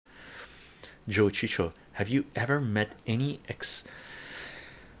Joe Chycho, have you ever met any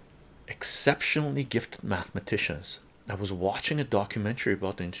exceptionally gifted mathematicians? I was watching a documentary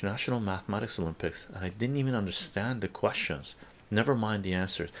about the International Mathematics Olympics and I didn't even understand the questions, never mind the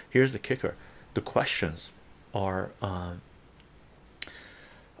answers. Here's the kicker: the questions are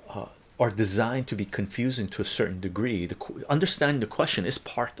designed to be confusing to a certain degree. Understanding the question is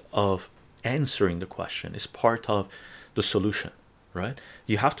part of answering the question, is part of the solution, right?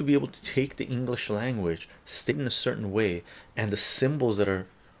 You have to be able to take the English language, state in a certain way, and the symbols that are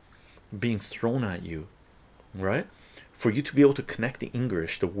being thrown at you, right, for you to be able to connect the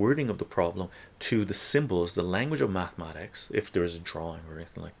English, the wording of the problem, to the symbols, the language of mathematics, if there's a drawing or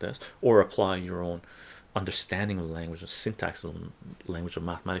anything like this, or apply your own understanding of the language, the syntax of the language of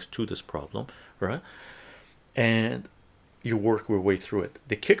mathematics to this problem, right? And you work your way through it.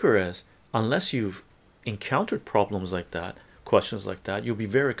 The kicker is, unless you've encountered problems like that, questions like that, you'll be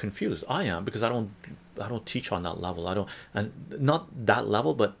very confused. I am, because I don't teach on that level. I don't, and not that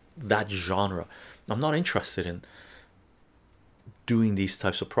level, but that genre. I'm not interested in doing these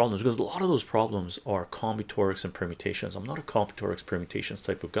types of problems because a lot of those problems are combinatorics and permutations. I'm not a combinatorics permutations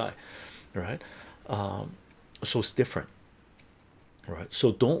type of guy, right? So it's different, right?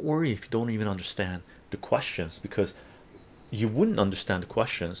 So don't worry if you don't even understand the questions, because you wouldn't understand the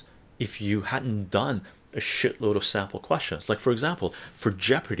questions if you hadn't done a shitload of sample questions. Like, for example, for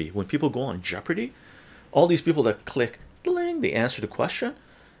Jeopardy, when people go on Jeopardy, all these people that click ding, they answer the question.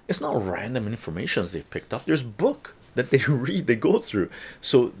 It's not random information they picked up. There's book that they read, they go through,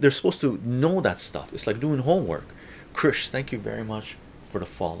 so they're supposed to know that stuff. It's like doing homework. Krish, thank you very much for the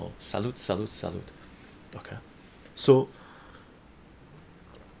follow. Salute, salute, salute. Okay, so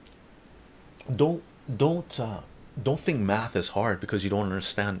don't think math is hard because you don't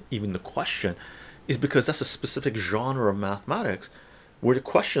understand even the question. Is because that's a specific genre of mathematics where the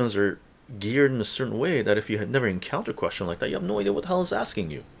questions are geared in a certain way that if you had never encountered a question like that, you have no idea what the hell is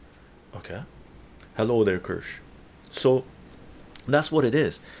asking you. Okay, hello there, Kirsch. So that's what it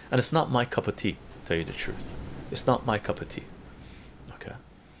is, and it's not my cup of tea, to tell you the truth. It's not my cup of tea. Okay.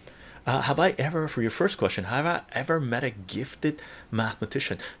 Have I ever, for your first question, have I ever met a gifted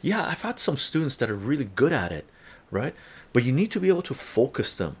mathematician? Yeah, I've had some students that are really good at it, right? But you need to be able to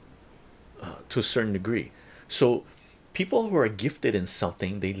focus them to a certain degree. So people who are gifted in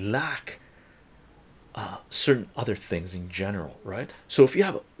something, they lack certain other things in general, right? So if you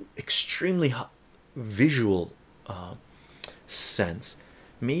have extremely visual sense,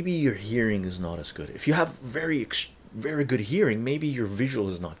 maybe your hearing is not as good. If you have very good hearing, maybe your visual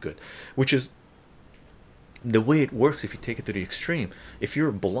is not good, which is the way it works if you take it to the extreme. If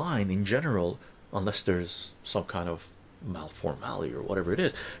you're blind in general, unless there's some kind of malformality or whatever it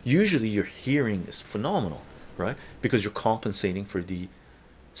is, usually your hearing is phenomenal, right? Because you're compensating for the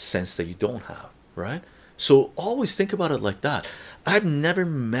sense that you don't have, right? So always think about it like that. I've never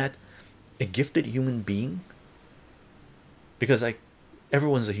met a gifted human being, because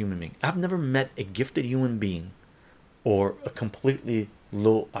everyone's a human being. I've never met a gifted human being or a completely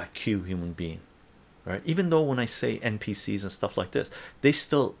low IQ human being, right? Even though when I say NPCs and stuff like this, they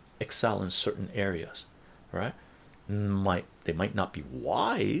still excel in certain areas, right? They might not be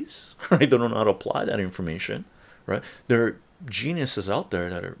wise, right? They don't know how to apply that information, right? There are geniuses out there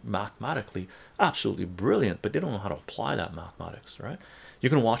that are mathematically absolutely brilliant, but they don't know how to apply that mathematics, right? You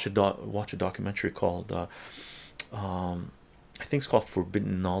can watch a documentary called I think it's called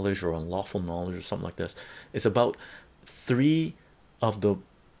Forbidden Knowledge or Unlawful Knowledge or something like this. It's about 3 of the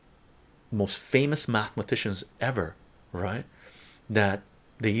most famous mathematicians ever, right? That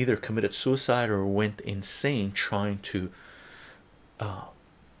they either committed suicide or went insane trying to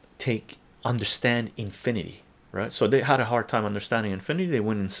understand infinity, right? So they had a hard time understanding infinity, they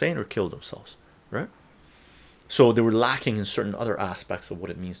went insane or killed themselves, right? So they were lacking in certain other aspects of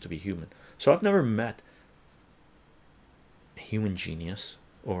what it means to be human. So I've never met a human genius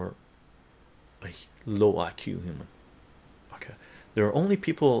or a low IQ human. Okay, there are only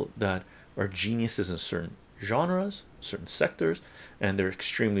people that are geniuses in certain genres, certain sectors, and they're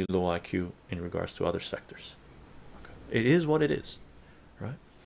extremely low IQ in regards to other sectors. Okay, it is what it is.